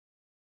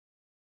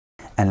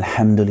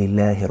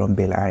Alhamdulillahi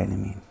Rabbil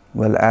Alameen.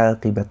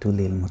 Wal-aqibatu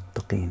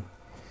lil-muttaqeen.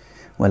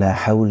 ولا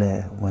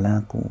حول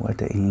ولا قوة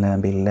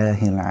إلا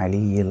بالله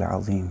العلي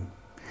العظيم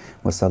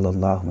وصلى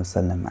الله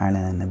وسلم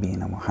على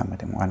نبينا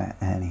محمد وعلى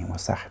آله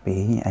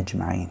وصحبه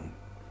أجمعين.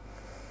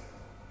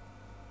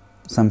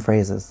 Some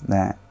phrases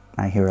that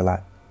I hear a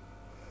lot.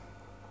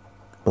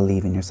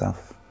 Believe in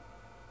yourself.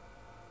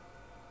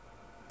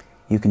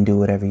 You can do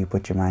whatever you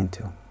put your mind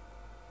to.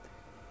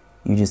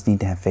 You just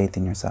need to have faith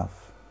in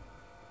yourself.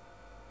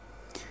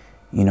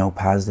 You know,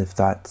 positive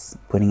thoughts,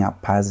 putting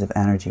out positive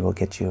energy will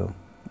get you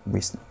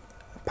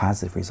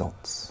positive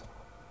results.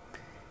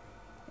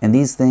 And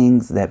these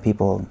things that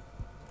people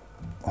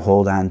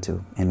hold on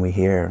to and we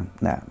hear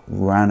that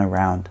run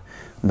around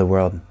the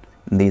world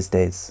these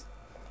days,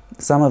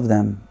 some of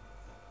them,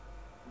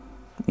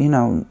 you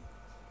know,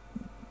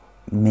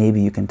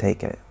 maybe you can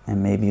take it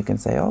and maybe you can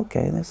say,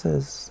 okay, this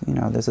is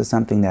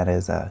something that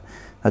is a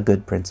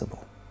good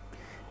principle.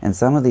 And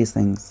some of these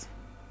things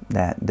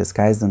that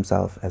disguise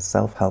themselves as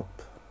self-help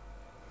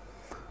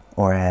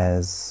or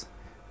as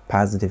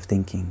positive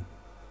thinking,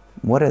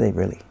 what are they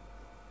really?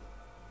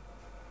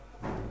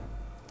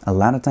 A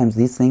lot of times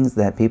these things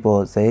that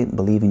people say,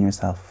 believe in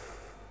yourself,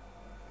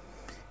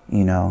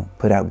 you know,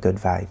 put out good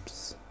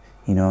vibes,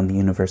 you know, and the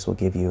universe will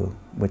give you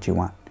what you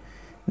want.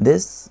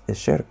 This is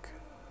shirk.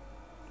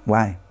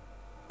 Why?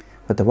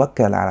 وَتَوَكَّلْ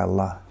عَلَى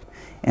اللَّهِ.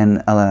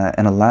 And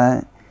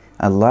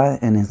Allah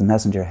and His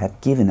Messenger have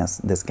given us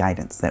this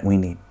guidance that we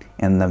need.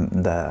 And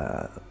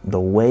the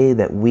way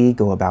that we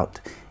go about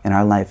in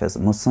our life as a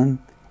Muslim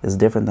is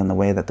different than the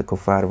way that the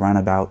kuffar run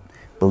about,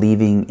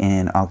 believing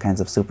in all kinds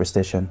of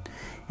superstition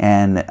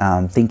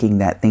and thinking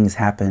that things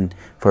happen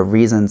for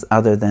reasons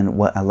other than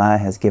what Allah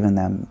has given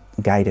them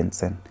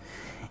guidance in.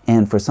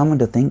 And for someone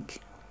to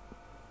think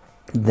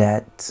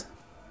that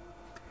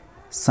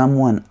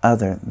someone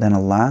other than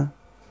Allah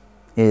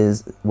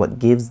is what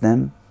gives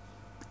them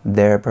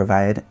their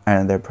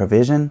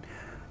provision,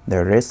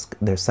 their risk,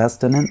 their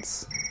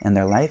sustenance, and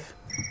their life,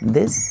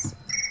 this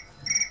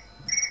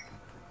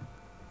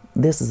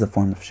is a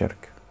form of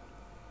shirk.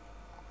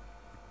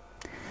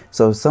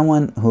 So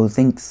someone who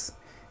thinks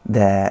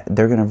that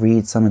they're going to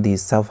read some of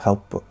these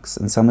self-help books,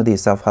 and some of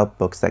these self-help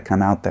books that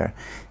come out there,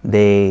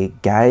 they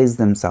guise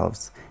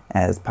themselves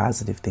as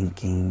positive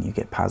thinking, you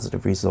get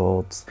positive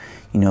results,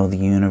 you know, the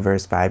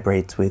universe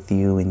vibrates with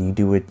you and you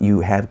do it,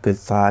 you have good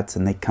thoughts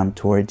and they come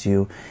towards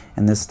you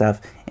and this stuff,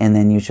 and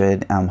then you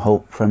should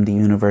hope from the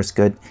universe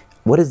good.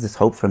 What is this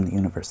hope from the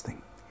universe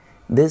thing?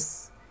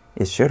 This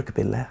is shirk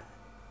billah.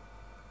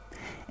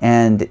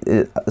 And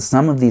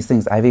some of these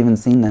things, I've even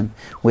seen them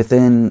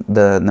within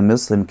the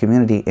Muslim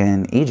community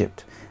in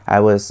Egypt. I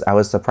was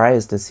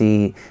surprised to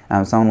see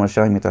someone was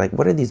showing me, they're like,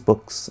 what are these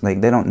books?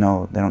 Like, they don't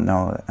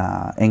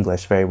know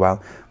English very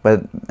well,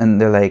 and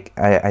they're like,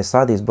 I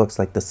saw these books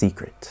like The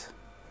Secret.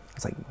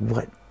 It's like,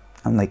 what?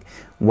 I'm like,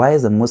 why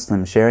is a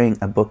Muslim sharing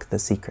a book, The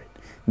Secret?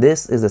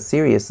 This is a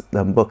serious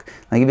book.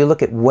 Like, if you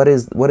look at what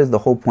is the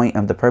whole point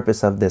of the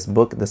purpose of this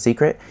book, The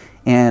Secret,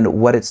 and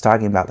what it's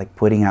talking about, like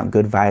putting out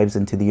good vibes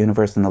into the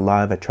universe and the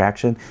law of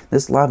attraction.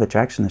 This law of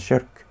attraction is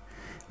shirk.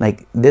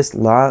 Like, this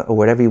law, or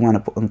whatever you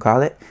want to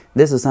call it,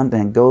 this is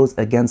something that goes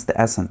against the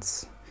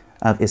essence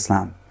of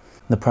Islam.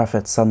 The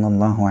Prophet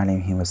sallallahu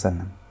alaihi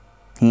wasallam,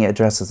 he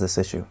addresses this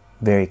issue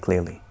very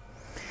clearly.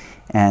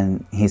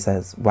 And he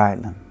says,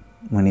 wa'lam,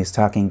 when he's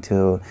talking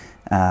to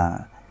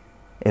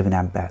Ibn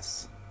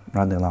Abbas,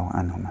 radiallahu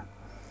anhuma.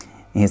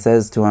 He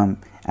says to him,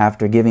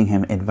 after giving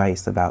him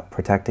advice about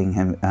protecting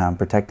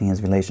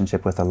his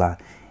relationship with Allah,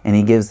 and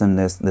he gives them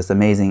this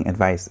amazing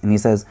advice. And he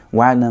says,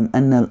 wa'lam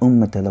anna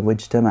al-ummata law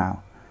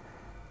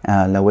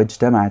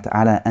اجتمعت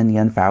على أن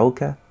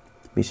ينفعوك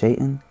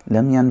بشيء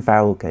لم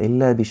ينفعوك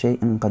إلا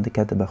بشيء قد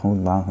كتبه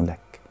الله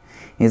لك.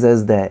 He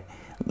says that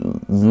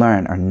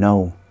learn or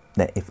know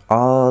that if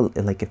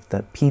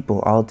the people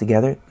all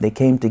together, they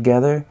came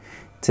together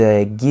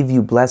to give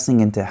you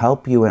blessing and to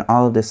help you in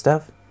all of this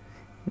stuff,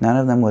 none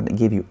of them would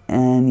give you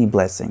any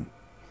blessing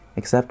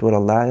except what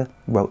Allah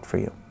wrote for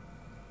you.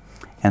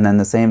 And then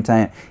the same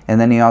time,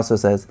 and then he also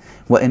says,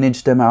 وَإِنِ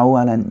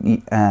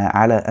اجْتَمَعُوا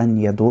عَلَى أَنْ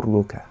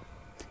يَضُرُّكَ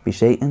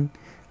بشيء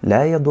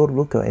لا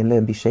يضرك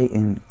إلا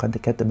بشيء قد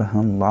كتبه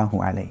الله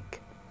عليك.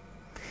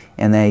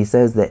 And then he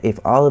says that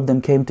if all of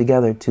them came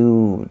together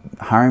to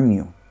harm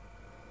you,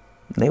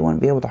 they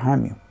wouldn't be able to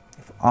harm you.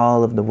 If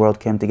all of the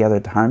world came together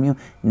to harm you,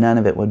 none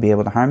of it would be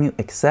able to harm you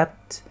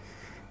except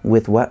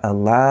with what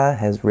Allah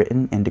has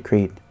written and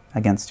decreed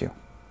against you.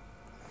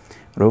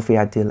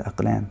 رُفِعَتِ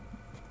الْأَقْلَامِ.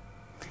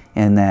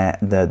 And that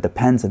the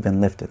pens have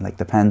been lifted, like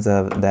the pens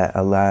of that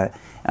Allah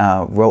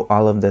wrote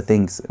all of the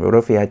things.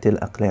 رُفِعَتِ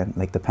الْأَقْلَامِ,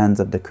 like the pens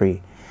of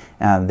decree.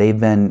 They've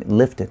been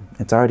lifted.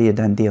 It's already a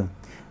done deal.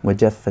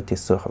 وَجَفَّتِ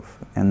الصُّحُفِ.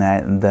 And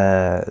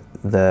that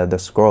the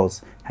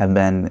scrolls have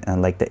been,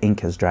 like the ink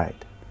has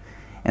dried.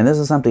 And this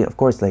is something, of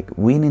course, like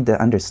we need to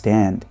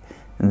understand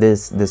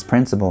this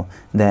principle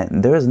that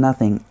there is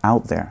nothing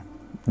out there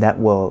that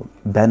will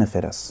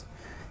benefit us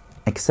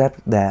except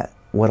that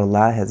what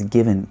Allah has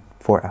given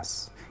for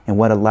us. and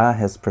what Allah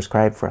has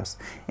prescribed for us.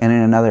 And in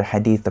another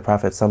hadith, the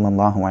Prophet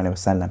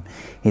ﷺ,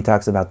 he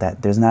talks about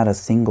that there's not a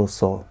single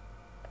soul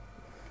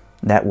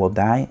that will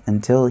die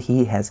until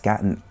he has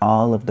gotten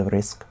all of the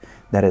rizq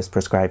that is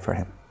prescribed for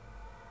him.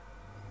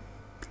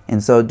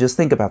 And so just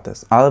think about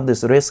this. All of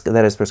this rizq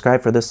that is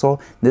prescribed for this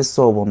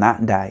soul will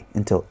not die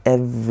until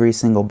every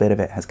single bit of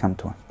it has come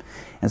to him.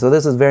 And so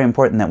this is very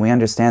important that we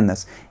understand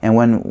this. And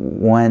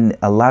when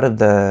a lot of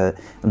the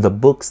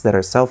books that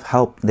are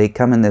self-help, they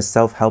come in this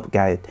self-help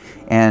guide.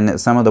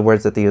 And some of the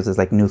words that they use is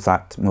like New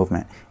Thought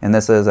movement. And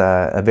this is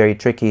a very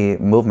tricky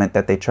movement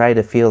that they try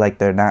to feel like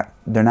they're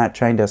not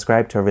trying to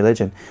ascribe to a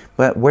religion.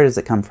 But where does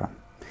it come from?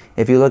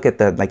 If you look at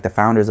the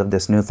founders of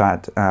this New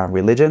Thought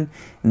religion,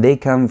 they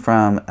come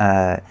from,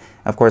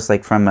 of course,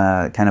 like from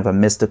a kind of a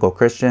mystical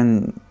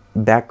Christian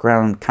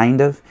background,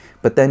 kind of.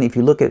 But then if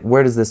you look at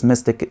where does this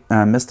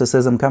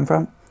mysticism come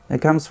from?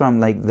 It comes from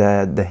like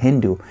the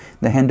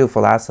Hindu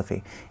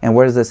philosophy. And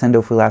where does this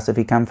Hindu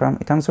philosophy come from?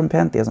 It comes from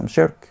pantheism,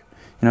 shirk.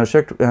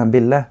 Shirk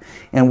billah.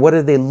 And what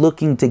are they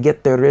looking to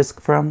get their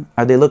rizq from?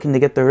 Are they looking to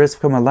get their rizq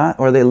from Allah,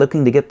 or are they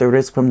looking to get their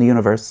rizq from the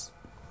universe?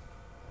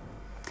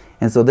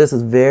 And so this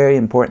is very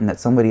important that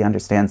somebody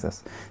understands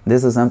this.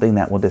 This is something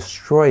that will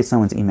destroy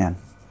someone's iman.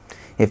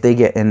 If they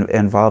get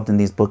involved in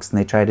these books and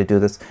they try to do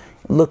this,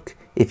 look,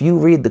 if you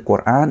read the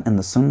Quran and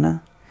the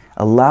Sunnah,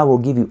 Allah will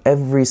give you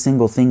every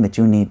single thing that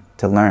you need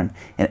to learn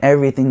and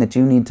everything that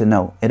you need to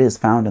know. It is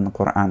found in the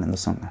Quran and the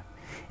Sunnah.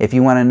 If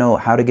you want to know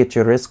how to get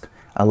your rizq,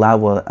 Allah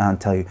will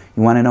tell you.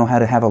 You want to know how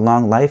to have a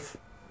long life?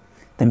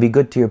 Then be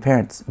good to your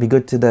parents. Be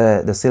good to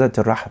the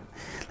silatul rahm.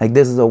 Like,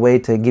 this is a way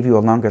to give you a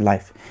longer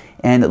life.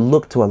 And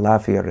look to Allah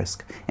for your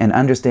rizq. And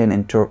understand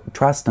and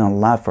trust in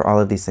Allah for all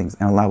of these things.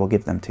 And Allah will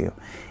give them to you.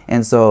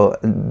 And so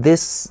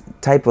this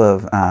type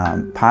of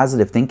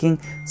positive thinking,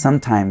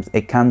 sometimes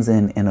it comes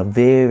in a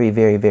very,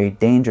 very, very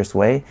dangerous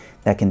way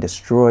that can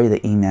destroy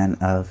the iman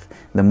of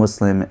the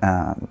Muslim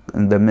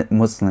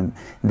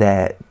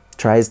that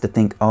tries to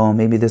think, oh,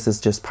 maybe this is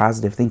just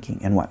positive thinking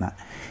and whatnot.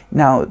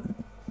 Now,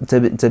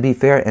 to be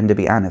fair and to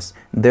be honest,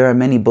 there are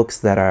many books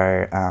that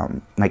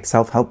are like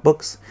self-help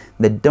books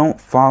that don't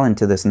fall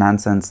into this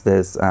nonsense,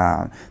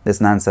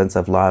 this nonsense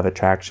of law of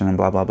attraction and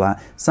blah, blah, blah.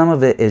 Some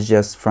of it is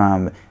just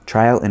from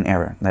trial and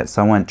error, that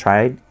someone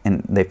tried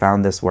and they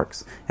found this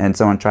works, and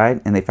someone tried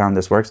and they found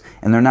this works,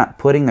 and they're not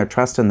putting their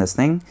trust in this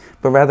thing,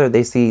 but rather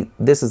they see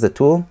this is a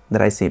tool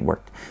that I see it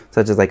worked,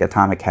 such as like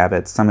Atomic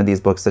Habits. Some of these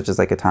books, such as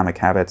like Atomic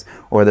Habits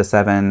or the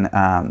seven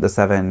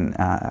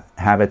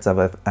habits of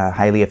a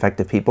highly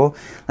effective people.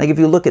 Like, if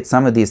you look at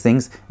some of these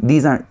things,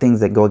 these aren't things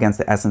that go against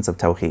the essence of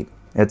Tawheed.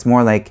 It's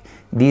more like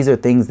these are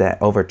things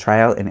that over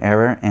trial and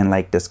error and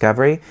like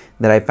discovery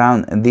that I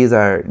found, these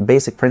are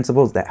basic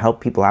principles that help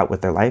people out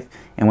with their life.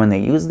 And when they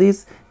use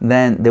these,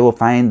 then they will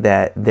find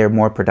that they're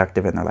more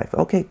productive in their life.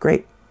 Okay,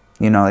 great.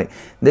 Like,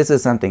 this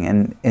is something.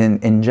 And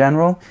in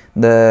general,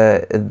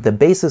 the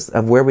basis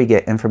of where we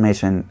get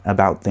information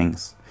about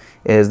things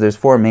is there's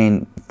four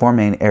main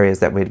areas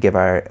that we'd get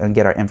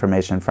our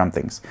information from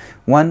things.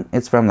 One,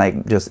 it's from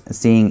like just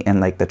seeing in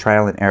like the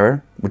trial and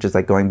error, which is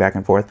like going back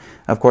and forth,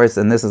 of course.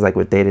 And this is like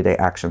with day-to-day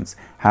actions.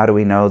 How do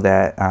we know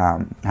that?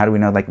 How do we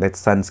know like the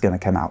sun's gonna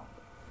come out?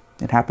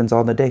 It happens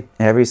all the day.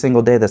 Every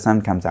single day the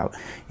sun comes out,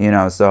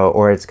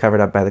 or it's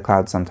covered up by the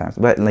clouds sometimes.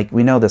 But like,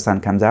 we know the sun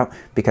comes out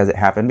because it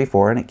happened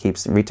before and it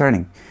keeps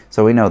returning.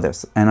 So we know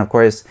this. And of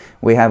course,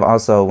 we have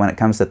also, when it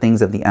comes to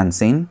things of the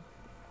unseen,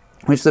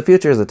 which the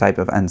future is a type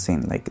of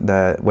unseen, like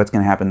what's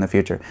going to happen in the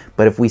future.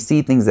 But if we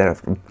see things that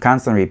are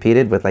constantly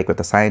repeated with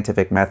the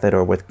scientific method,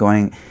 or with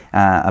going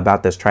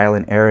about this trial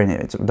and error and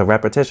it's the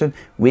repetition,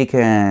 we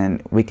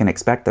can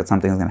expect that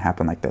something is going to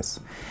happen like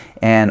this.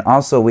 And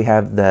also we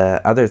have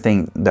the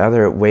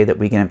other way that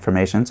we get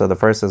information. So the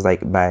first is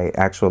like by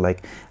actual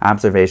like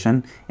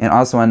observation, and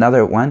also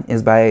another one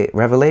is by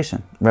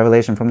revelation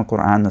from the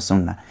Quran, the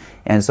Sunnah.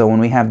 And so when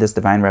we have this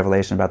divine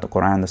revelation about the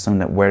Quran, the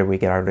Sunnah, where do we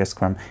get our rizq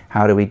from?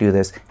 How do we do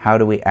this? How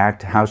do we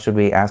act? How should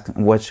we ask?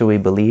 What should we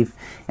believe?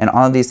 And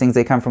all of these things,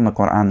 they come from the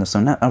Quran, the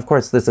Sunnah. Of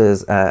course, this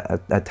is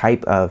a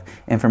type of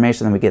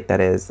information that we get that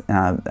is,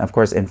 of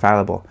course,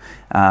 infallible.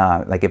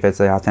 Like if it's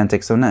the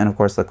authentic Sunnah, and of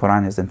course the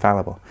Quran is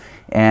infallible.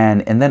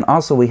 And then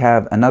also we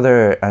have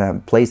another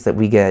place that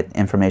we get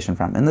information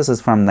from, and this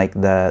is from like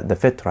the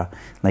fitra,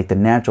 like the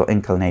natural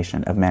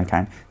inclination of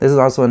mankind. This is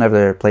also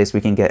another place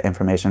we can get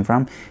information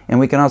from, and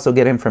we can also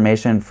get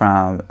information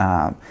from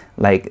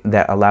like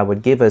that Allah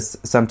would give us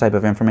some type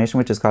of information,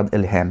 which is called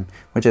ilham,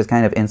 which is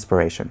kind of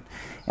inspiration.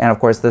 And of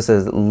course, this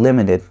is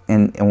limited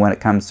in when it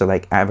comes to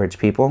like average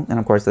people, and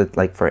of course,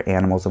 like for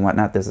animals and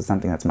whatnot, this is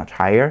something that's much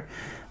higher.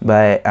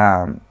 But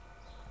and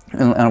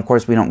of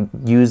course, we don't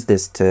use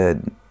this to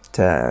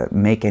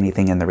make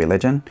anything in the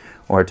religion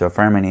or to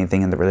affirm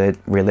anything in the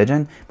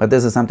religion, but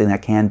this is something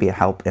that can be a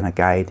help and a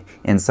guide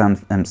in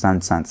some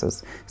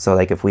senses. So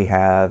like if we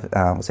have,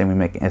 say we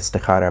make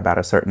istikhara about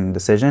a certain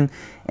decision,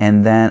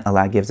 and then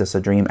Allah gives us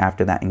a dream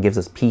after that and gives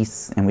us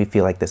peace, and we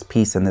feel like this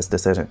peace in this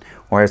decision.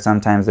 Or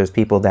sometimes there's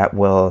people that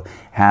will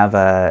have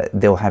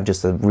they'll have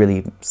just a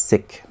really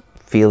sick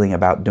feeling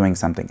about doing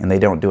something and they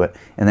don't do it,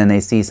 and then they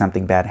see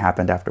something bad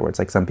happened afterwards.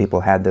 Like some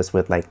people had this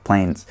with like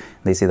planes,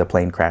 they see the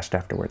plane crashed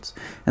afterwards.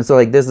 And so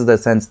like this is the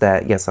sense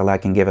that yes, Allah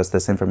can give us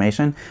this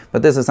information,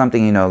 but this is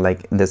something, you know,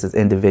 like this is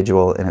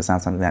individual and it's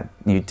not something that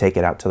you take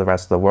it out to the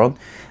rest of the world.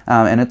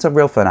 And it's a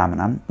real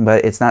phenomenon,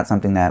 but it's not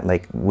something that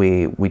like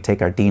we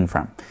take our deen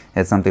from.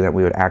 It's something that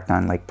we would act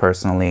on like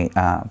personally,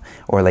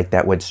 or like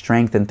that would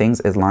strengthen things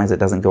as long as it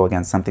doesn't go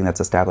against something that's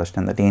established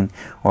in the deen,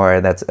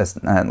 or that's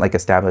like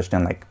established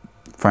in like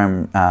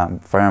firm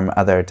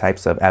other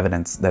types of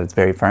evidence that it's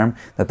very firm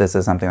that this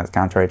is something that's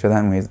contrary to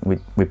that, and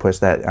we push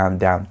that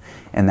down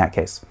in that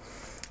case.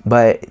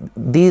 But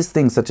these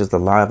things such as the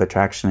law of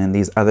attraction and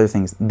these other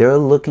things, they're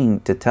looking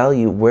to tell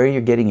you where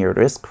you're getting your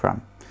risk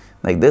from.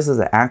 Like this is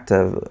an act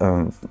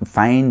of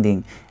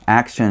finding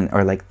action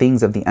or like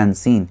things of the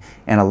unseen.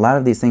 And a lot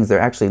of these things, they're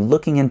actually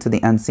looking into the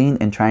unseen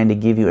and trying to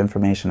give you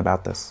information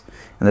about this.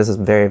 And this is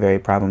very, very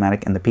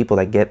problematic. And the people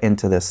that get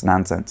into this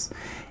nonsense,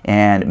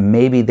 and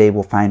maybe they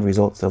will find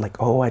results. They're like,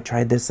 oh, I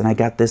tried this and I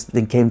got this,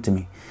 it came to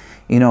me.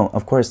 You know,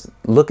 of course,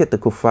 look at the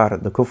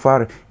kuffar. The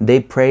kuffar, they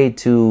pray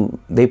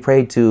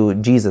to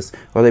Jesus,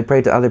 or they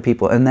pray to other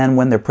people. And then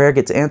when their prayer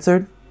gets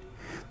answered,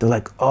 they're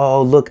like,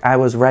 oh, look, I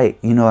was right.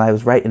 You know, I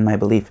was right in my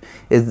belief.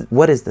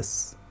 What is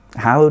this?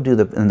 How do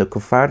the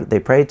kuffar, they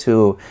pray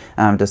to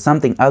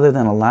something other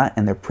than Allah,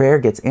 and their prayer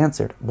gets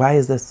answered? Why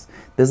is this?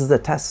 This is a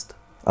test.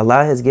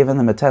 Allah has given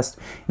them a test.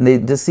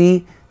 And to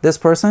see this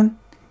person,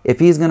 if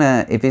he's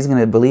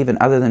gonna believe in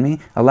other than me,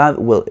 Allah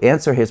will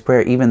answer his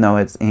prayer even though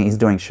he's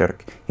doing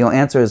shirk. He'll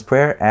answer his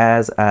prayer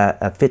as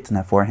a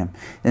fitna for him.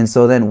 And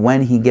so then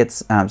when he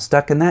gets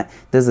stuck in that,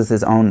 this is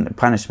his own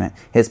punishment.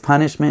 His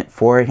punishment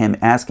for him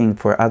asking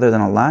for other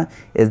than Allah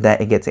is that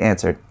it gets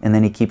answered, and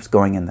then he keeps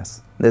going in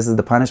this. This is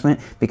the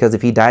punishment, because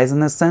if he dies in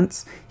this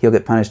sense, he'll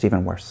get punished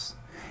even worse.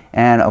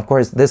 And of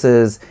course, this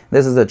is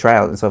a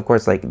trial. And so of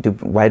course, like,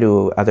 why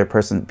do other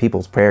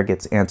people's prayer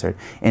gets answered?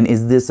 And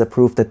is this a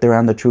proof that they're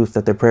on the truth,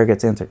 that their prayer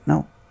gets answered?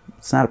 No,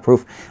 it's not a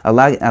proof.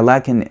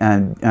 Allah can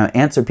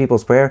answer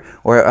people's prayer,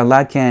 or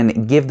Allah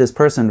can give this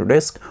person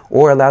risk,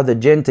 or allow the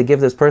jinn to give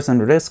this person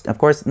risk. Of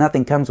course,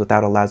 nothing comes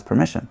without Allah's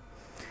permission.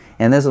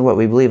 And this is what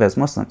we believe as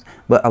Muslims.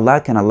 But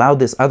Allah can allow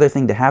this other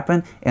thing to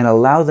happen and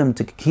allow them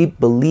to keep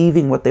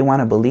believing what they want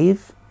to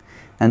believe,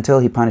 until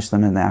he punished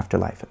them in the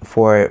afterlife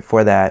for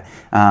that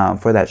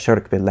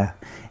shirk billah.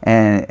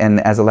 And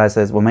as Allah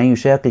says, وَمَن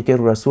يُشَاقِقِ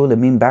الرَّسُولَ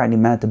مِن بَعْدِ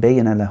مَا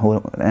تَبَيَّنَ لَهُ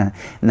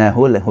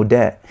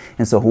الْهُدَى.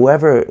 And so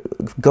whoever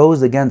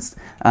goes against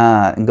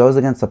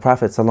the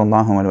Prophet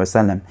sallallahu alaihi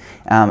wasallam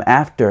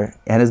after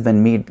it has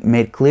been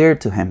made clear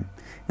to him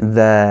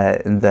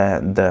the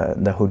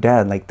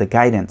huda, like the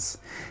guidance,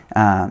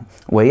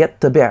 وَيَتَّبِعْ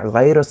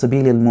غَيْرَ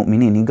سَبِيلِ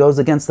الْمُؤْمِنِينَ, he goes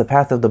against the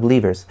path of the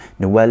believers,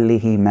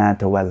 نُوَلِّهِ مَا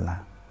تَوَلَّى.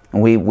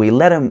 We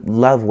let him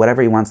love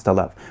whatever he wants to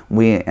love.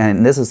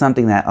 And this is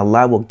something that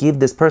Allah will give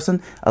this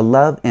person a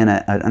love and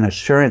an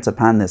assurance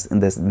upon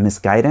this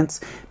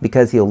misguidance,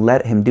 because he'll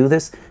let him do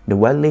this.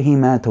 نُوَلِّهِ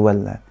مَا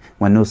تَوَلَّى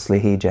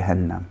وَنُصْلِهِ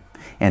جَهَنَّمْ.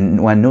 And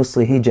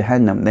وَنُصْلِهِ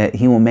جَهَنَّمْ, that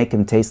he will make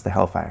him taste the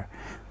hellfire.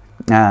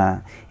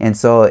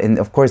 And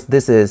of course,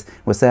 this is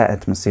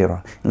وَسَاءَتْ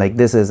مَصِيرًا. Like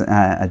this is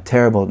a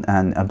terrible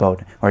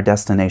abode or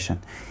destination.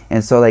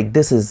 And so like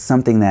this is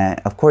something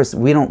that, of course,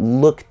 we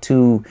don't look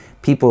to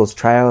people's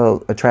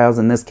trials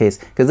in this case,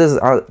 because this is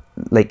all,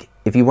 like,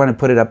 if you want to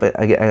put it up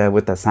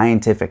with a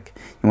scientific,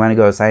 you want to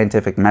go a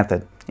scientific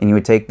method, and you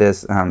would take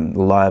this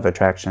law of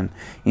attraction,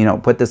 you know,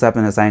 put this up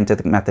in a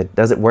scientific method.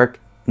 Does it work?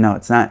 No,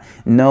 it's not.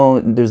 No,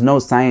 there's no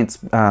science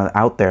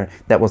out there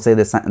that will say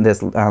this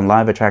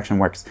law of attraction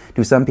works.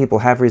 Do some people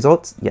have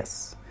results?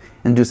 Yes.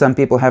 And do some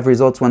people have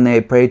results when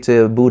they pray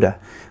to Buddha?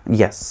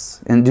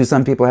 Yes. And do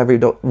some people have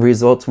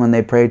results when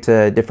they pray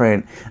to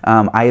different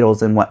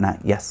idols and whatnot?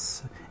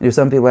 Yes. Do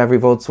some people have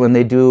results when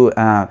they do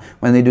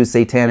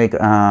satanic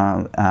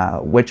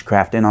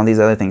witchcraft and all these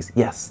other things?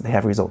 Yes, they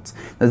have results.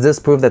 Does this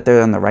prove that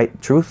they're on the right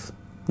truth?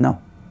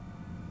 No.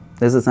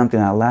 This is something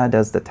that Allah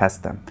does to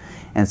test them.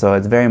 And so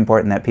it's very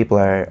important that people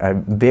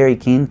are very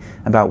keen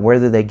about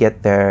whether they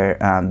get their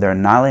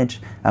knowledge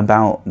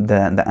about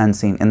the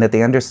unseen, and that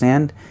they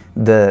understand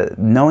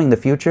knowing the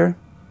future,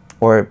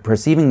 or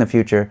perceiving the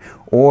future,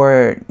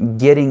 or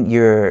getting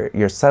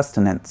your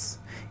sustenance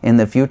in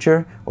the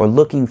future, or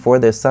looking for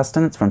this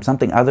sustenance from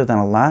something other than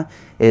Allah,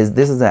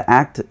 this is an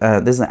act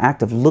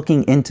of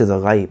looking into the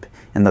ghaib.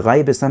 And the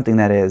ghaib is something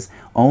that is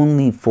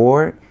only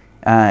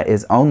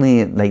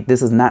like,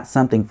 this is not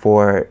something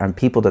for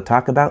people to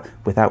talk about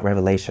without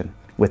revelation,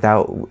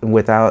 without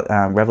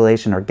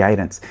revelation or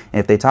guidance. And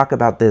if they talk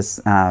about this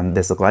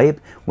ghaib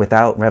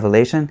without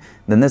revelation,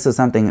 then this is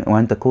something,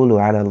 وَأَن تَقُولُوا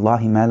عَلَى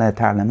اللَّهِ مَا لَا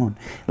تَعْلَمُونَ,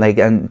 like,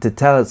 to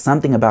tell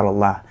something about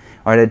Allah,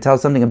 or to tell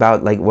something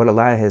about like what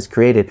Allah has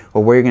created,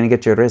 or where you're going to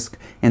get your risk,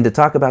 and to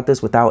talk about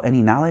this without any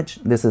knowledge,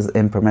 this is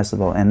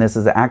impermissible, and this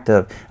is the act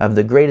of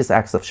the greatest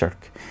acts of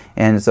shirk.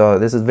 And so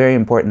this is very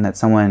important that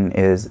someone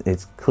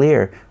is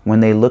clear when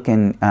they look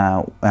in,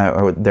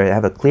 or they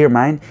have a clear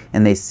mind,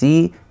 and they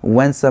see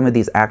when some of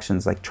these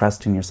actions, like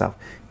trust in yourself.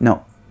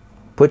 No,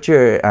 Put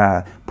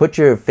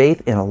your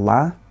faith in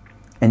Allah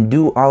and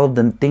do all of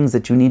the things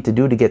that you need to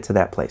do to get to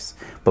that place.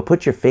 But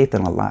put your faith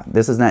in Allah.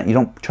 This is not, you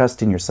don't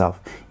trust in yourself.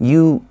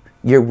 You're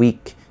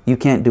weak. You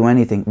can't do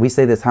anything. We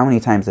say this how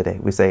many times a day?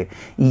 We say,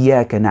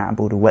 إِيَّاكَ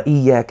نَعْبُدُ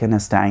وَإِيَّاكَ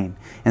نَسْتَعِينُ.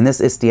 And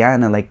this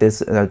isti'ana, like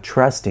this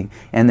trusting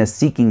and this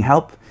seeking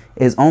help,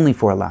 is only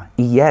for Allah.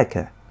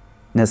 إِيَّاكَ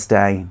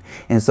نَسْتَعِينُ.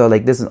 And so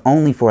like this is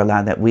only for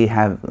Allah that we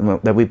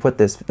put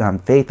this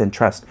faith and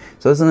trust.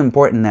 So this is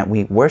important that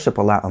we worship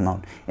Allah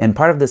alone. And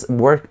part of this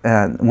work,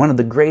 one of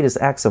the greatest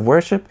acts of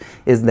worship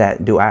is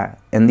that dua.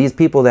 And these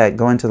people that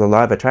go into the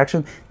law of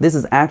attraction, this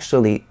is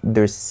actually,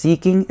 they're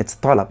seeking, it's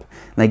talab.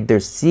 Like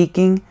they're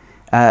seeking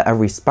a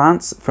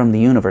response from the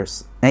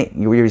universe. Hey,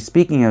 you're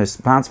seeking a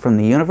response from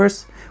the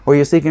universe, or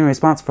you're seeking a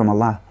response from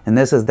Allah. And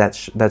this is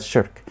that's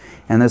shirk.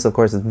 And this, of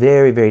course, is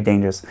very, very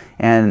dangerous.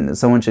 And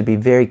someone should be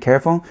very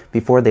careful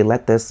before they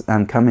let this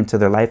come into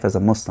their life as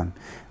a Muslim.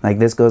 Like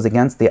this goes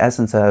against the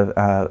essence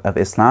of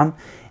Islam.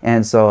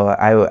 And so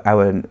I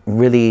would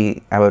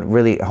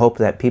really hope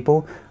that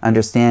people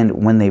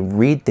understand when they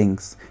read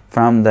things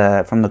from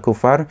the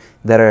kuffar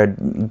that are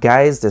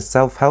guised as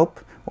self-help,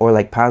 or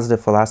like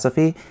positive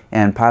philosophy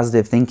and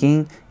positive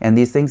thinking and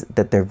these things,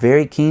 that they're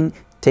very keen,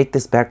 take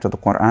this back to the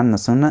Quran and the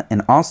Sunnah.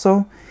 And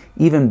also,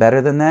 even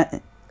better than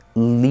that,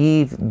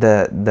 leave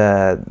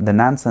the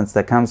nonsense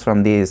that comes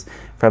from these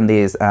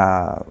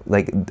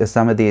like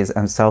some of these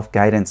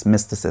self-guidance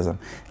mysticism,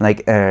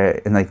 like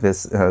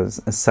this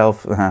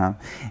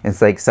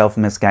it's like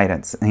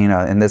self-misguidance, you know,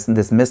 and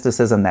this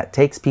mysticism that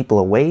takes people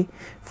away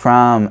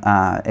from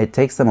it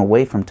takes them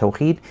away from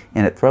Tawheed,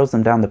 and it throws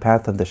them down the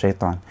path of the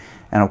shaitan.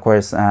 And of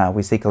course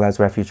we seek Allah's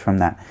refuge from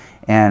that.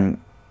 And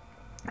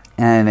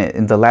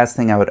the last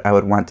thing I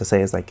would want to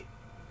say is, like,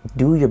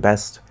 do your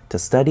best to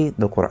study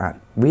the Quran.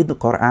 Read the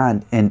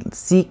Quran and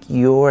seek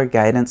your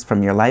guidance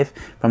from your life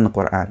from the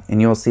Quran.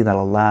 And you'll see that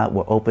Allah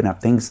will open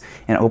up things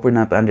and open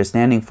up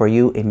understanding for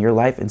you in your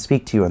life and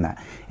speak to you in that.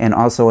 And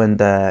also in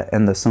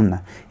the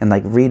Sunnah. And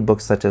like read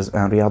books such as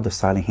Riyadh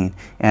al-Salihin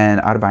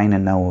and Arba'in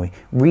al-Nawawi.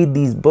 Read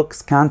these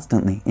books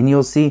constantly. And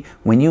you'll see,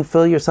 when you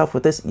fill yourself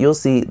with this, you'll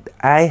see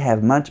I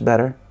have much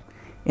better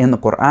in the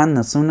Quran and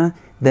the Sunnah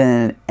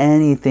than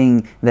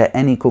anything that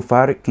any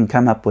kuffar can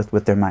come up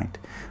with their mind.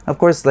 Of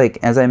course, like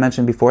as I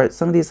mentioned before,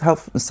 some of these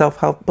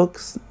self-help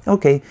books,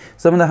 okay,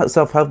 some of the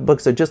self-help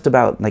books are just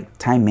about like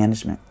time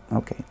management.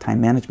 Okay, time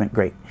management,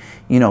 great.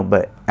 You know,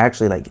 but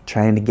actually like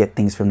trying to get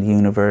things from the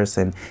universe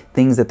and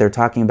things that they're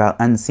talking about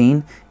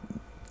unseen,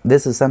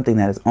 this is something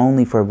that is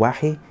only for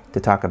wahi to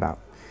talk about.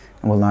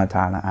 Wallahu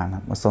ta'ala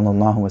a'lam. Wa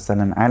sallallahu wa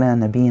sallam ala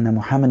nabiyyina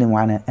Muhammadin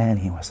wa ala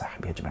alihi wa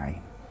sahbihi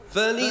ajma'in.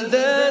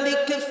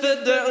 فلذلك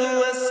فادع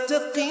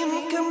واستقم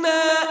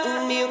كما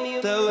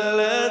أمرت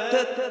ولا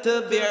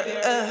تتبع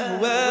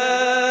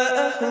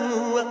أهواءهم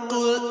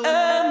وقل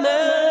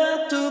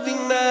آمنت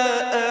بما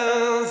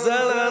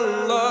أنزل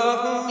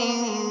الله من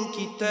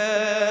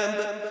كتاب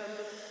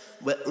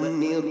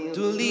وأمرت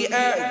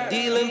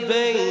لأعدل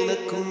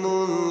بينكم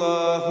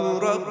الله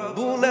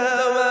ربنا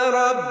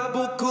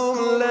وربكم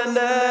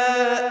لنا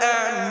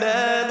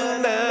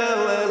أعمالنا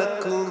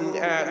ولكم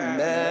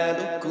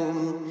أعمالكم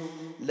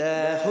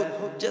لا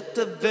حجة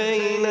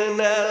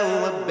بيننا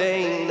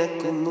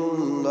وبينكم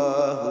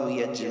الله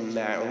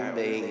يجمع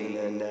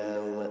بيننا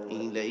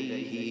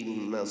وإليه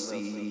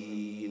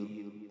المصير.